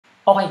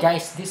Okay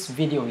guys, this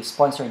video is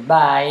sponsored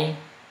by...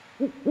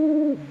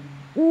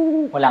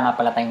 Wala nga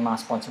pala tayong mga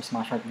sponsors,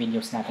 mga short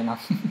videos natin. No?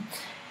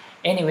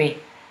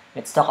 Anyway,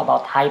 let's talk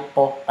about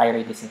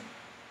hypothyroidism.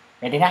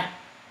 Ready na?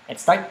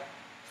 Let's start!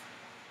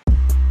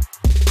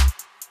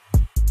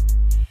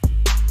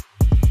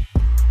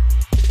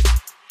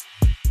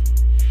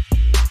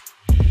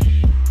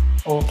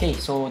 Okay,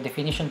 so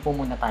definition po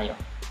muna tayo.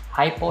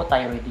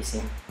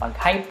 Hypothyroidism. Pag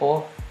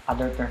hypo,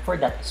 other term for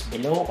that is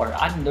below or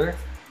under.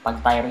 Pag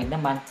thyroid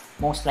naman,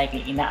 most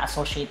likely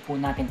ina-associate po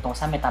natin to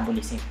sa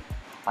metabolism.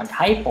 Pag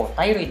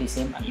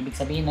hypothyroidism, ang ibig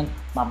sabihin nun,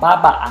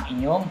 mababa ang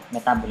inyong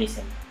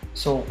metabolism.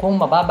 So, kung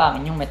mababa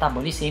ang inyong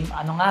metabolism,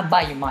 ano nga ba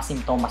yung mga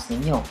simptomas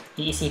ninyo?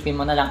 Iisipin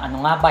mo na lang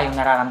ano nga ba yung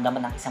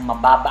nararamdaman ng isang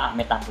mababa ang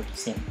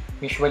metabolism.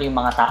 Usually, yung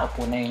mga tao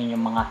po na yun,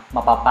 yung mga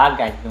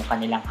mababagal yung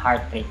kanilang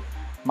heart rate.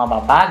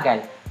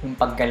 Mababagal yung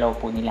paggalaw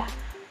po nila.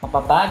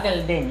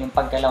 Mababagal din yung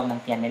paggalaw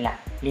ng tiyan nila,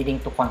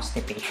 leading to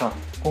constipation.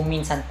 Kung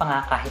minsan pa nga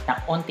kahit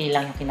na onti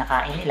lang yung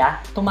kinakain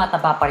nila,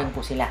 tumataba pa rin po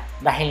sila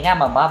dahil nga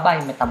mababa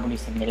yung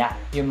metabolism nila.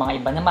 Yung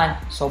mga iba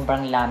naman,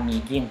 sobrang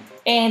lamigin.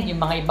 And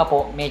yung mga iba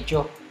po,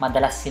 medyo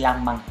madalas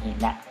silang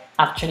manghina.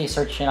 Actually,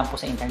 search nyo lang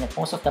po sa internet.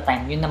 Most of the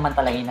time, yun naman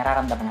talaga yung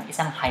nararamdaman ng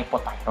isang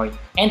hypothyroid.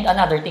 And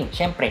another thing,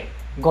 syempre,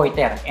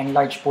 goiter.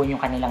 Enlarge po yung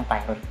kanilang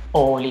thyroid.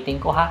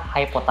 Ulitin ko ha,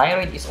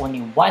 hypothyroid is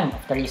only one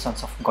of the reasons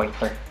of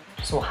goiter.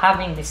 So,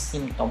 having these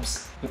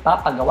symptoms,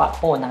 ipapagawa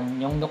po ng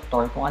inyong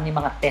doktor kung ano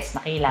yung mga test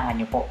na kailangan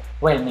nyo po.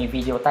 Well, may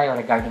video tayo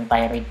regarding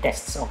thyroid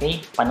tests,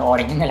 okay?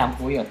 Panoorin nyo na lang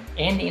po yun.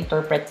 And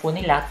i-interpret po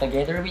nila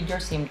together with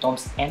your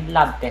symptoms and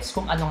lab tests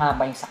kung ano nga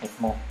ba yung sakit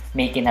mo.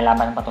 May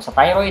kinalaman ba to sa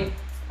thyroid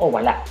o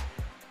wala?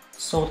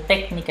 So,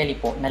 technically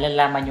po,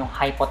 nalalaman yung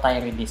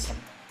hypothyroidism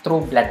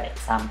through blood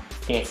exam,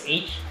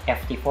 TSH,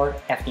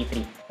 FT4,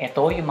 FT3.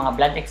 Ito yung mga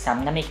blood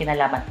exam na may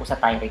kinalaman po sa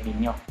thyroid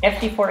ninyo.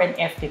 FT4 and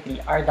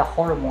FT3 are the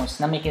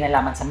hormones na may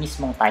kinalaman sa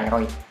mismong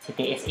thyroid. Si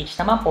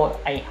TSH naman po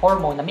ay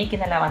hormone na may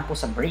kinalaman po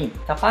sa brain.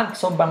 Kapag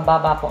sobrang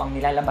baba po ang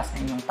nilalabas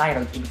ng inyong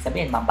thyroid, ibig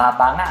sabihin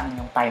mababa nga ang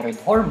inyong thyroid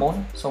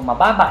hormone, so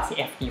mababa si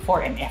FT4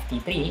 and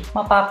FT3,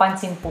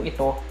 mapapansin po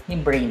ito ni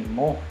brain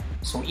mo.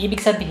 So, ibig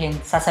sabihin,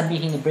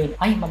 sasabihin ni brain,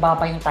 ay,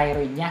 mababa yung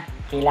thyroid niya.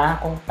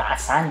 Kailangan kong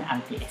taasan ang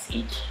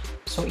TSH.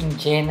 So, in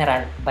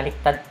general,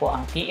 baliktad po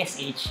ang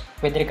TSH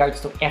with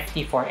regards to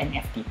FT4 and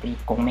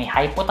FT3. Kung may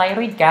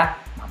hypothyroid ka,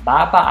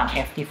 mababa ang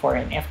FT4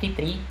 and FT3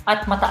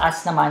 at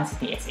mataas naman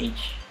si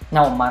TSH.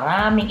 Now,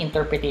 maraming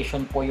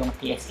interpretation po yung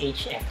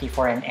TSH,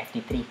 FT4, and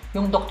FT3.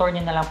 Yung doktor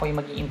niya na lang po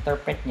yung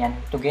mag-i-interpret niyan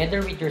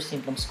together with your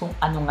symptoms kung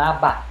ano nga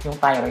ba yung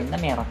thyroid na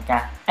meron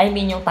ka. I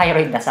mean, yung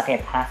thyroid na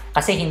sakit ha.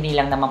 Kasi hindi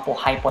lang naman po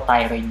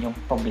hypothyroid yung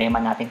problema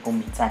natin kung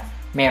minsan.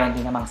 Meron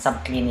din namang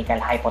subclinical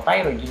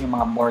hypothyroid, yun yung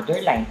mga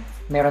borderline.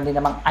 Meron din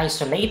namang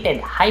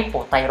isolated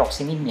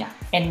hypothyroxinemia,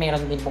 and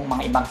meron din pong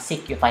mga ibang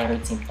sick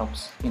thyroid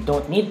symptoms. You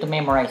don't need to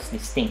memorize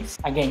these things.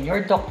 Again,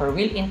 your doctor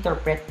will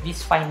interpret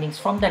these findings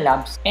from the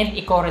labs and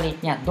i-correlate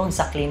niya doon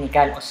sa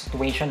clinical o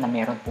situation na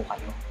meron po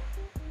kayo.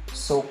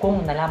 So,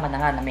 kung nalaman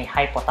na nga na may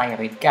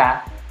hypothyroid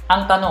ka,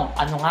 ang tanong,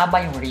 ano nga ba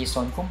yung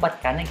reason kung ba't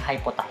ka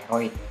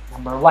nag-hypothyroid?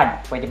 Number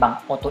 1, pwede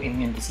bang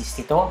autoimmune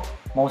disease ito?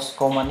 Most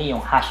commonly, yung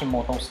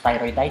Hashimoto's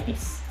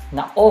thyroiditis.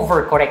 Na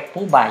overcorrect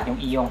po ba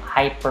yung iyong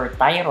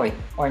hyperthyroid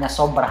or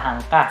nasobrahan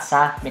ka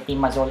sa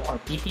methimazole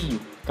or PTU?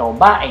 Ikaw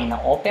ba ay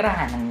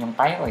naoperahan ng iyong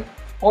thyroid?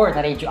 Or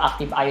na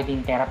radioactive iodine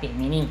therapy,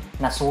 meaning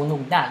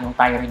nasunog na yung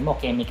thyroid mo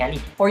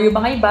chemically? Or yung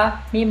mga iba,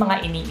 may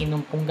mga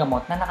iniinom pong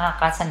gamot na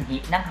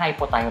nakakasanhi ng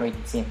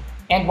hypothyroidism.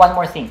 And one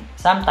more thing,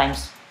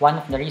 sometimes one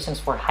of the reasons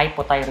for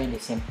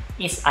hypothyroidism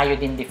is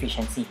iodine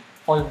deficiency.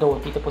 Although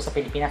dito po sa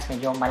Pilipinas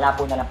medyo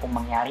malabo na lang pong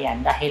mangyari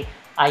yan dahil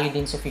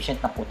iodine sufficient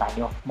na po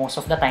tayo. Most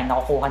of the time,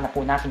 nakukuha na po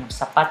natin yung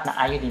sapat na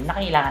iodine na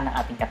kailangan ng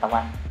ating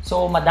katawan.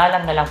 So,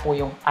 madalang na lang po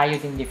yung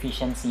iodine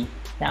deficiency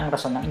na ang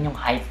rason ng inyong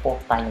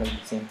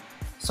hypothyroidism.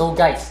 So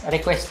guys,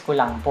 request ko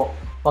lang po,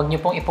 huwag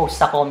niyo pong i-post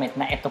sa comment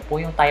na ito po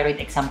yung thyroid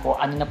exam ko,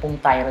 ano na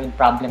pong thyroid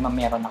problem ang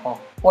meron ako.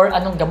 Or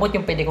anong gamot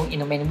yung pwede kong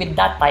inumin with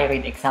that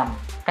thyroid exam.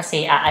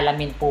 Kasi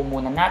aalamin po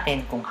muna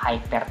natin kung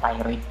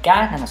hyperthyroid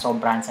ka na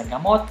nasobrahan sa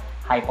gamot,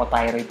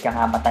 hypothyroid ka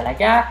nga ba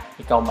talaga,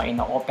 ikaw ba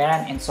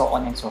ino-operan, and so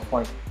on and so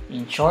forth.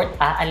 In short,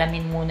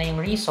 aalamin muna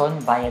yung reason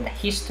via the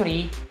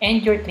history,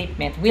 and your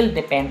treatment will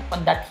depend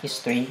on that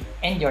history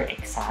and your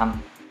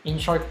exam. In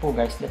short po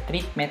guys, the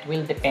treatment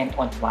will depend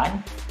on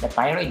 1, the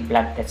thyroid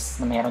blood tests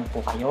na meron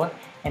po kayo,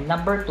 and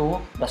number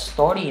 2, the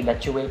story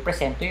that you will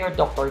present to your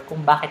doctor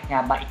kung bakit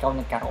nga ba ikaw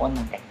nagkaroon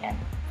ng ganyan.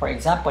 For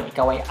example,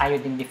 ikaw ay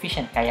iodine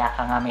deficient kaya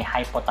ka nga may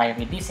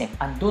hypothyroidism.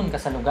 Andun ka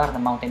sa lugar na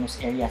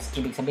mountainous areas,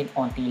 ibig sabihin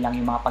onti lang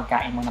yung mga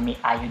pagkain mo na may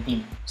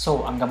iodine.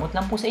 So, ang gamot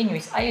lang po sa inyo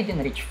is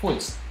iodine-rich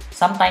foods.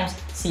 Sometimes,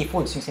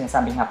 seafoods yung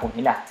sinasabi nga po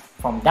nila.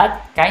 From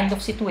that kind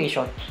of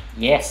situation,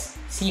 yes,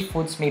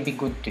 seafoods may be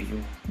good to you.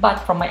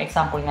 But from my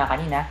example nga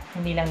kanina,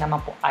 hindi lang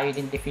naman po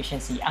iodine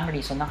deficiency ang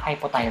reason ng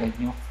hypothyroid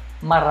nyo.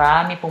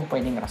 Marami pong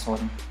pwedeng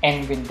rason.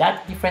 And with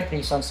that different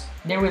reasons,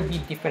 there will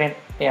be different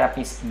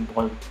therapies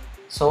involved.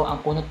 So,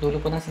 ang punot dulo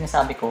po ng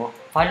sinasabi ko,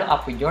 follow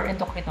up with your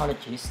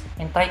endocrinologist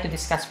and try to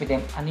discuss with them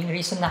ano yung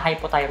reason na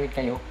hypothyroid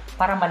kayo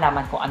para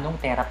malaman kung anong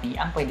therapy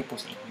ang pwede po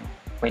sa inyo.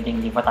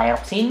 Pwedeng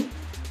levothyroxine,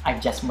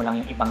 adjust mo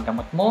lang yung ibang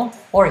gamot mo,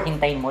 or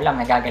hintayin mo lang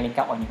nagagaling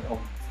ka on your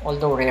own.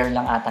 Although rare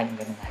lang ata yung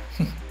ganun.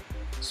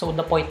 So,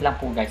 the point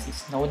lang po guys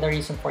is know the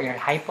reason for your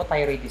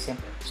hypothyroidism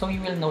so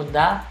you will know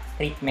the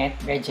treatment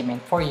regimen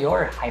for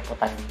your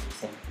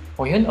hypothyroidism.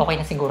 O yun, okay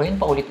na siguro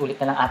yun. Paulit-ulit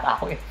na lang ata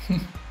ako eh.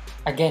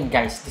 Again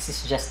guys, this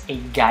is just a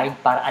guide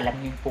para alam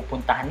nyo yung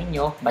pupuntahan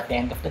ninyo, but at the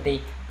end of the day,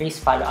 please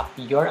follow up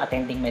to your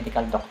attending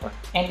medical doctor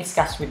and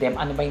discuss with them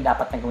ano ba yung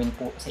dapat na gawin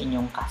po sa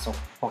inyong kaso.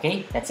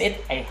 Okay, that's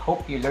it. I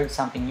hope you learned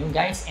something new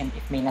guys, and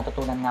if may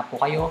natutunan nga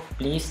po kayo,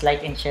 please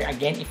like and share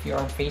again if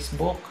you're on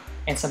Facebook,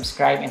 and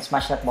subscribe and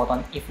smash that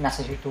button if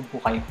nasa YouTube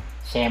po kayo.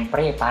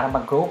 Siyempre, para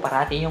mag-grow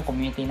parati yung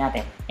community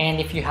natin. And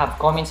if you have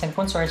comments and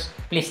concerns,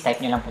 please type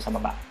nyo lang po sa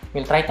baba.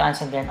 We'll try to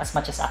answer them as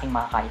much as aking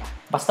makakaya.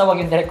 Basta wag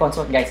yung direct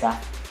consult guys ha.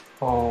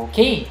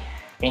 Okay,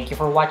 thank you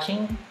for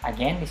watching.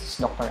 Again, this is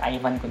Dr.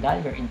 Ivan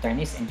Cudal, your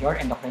internist and your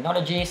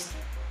endocrinologist,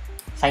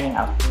 signing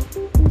out.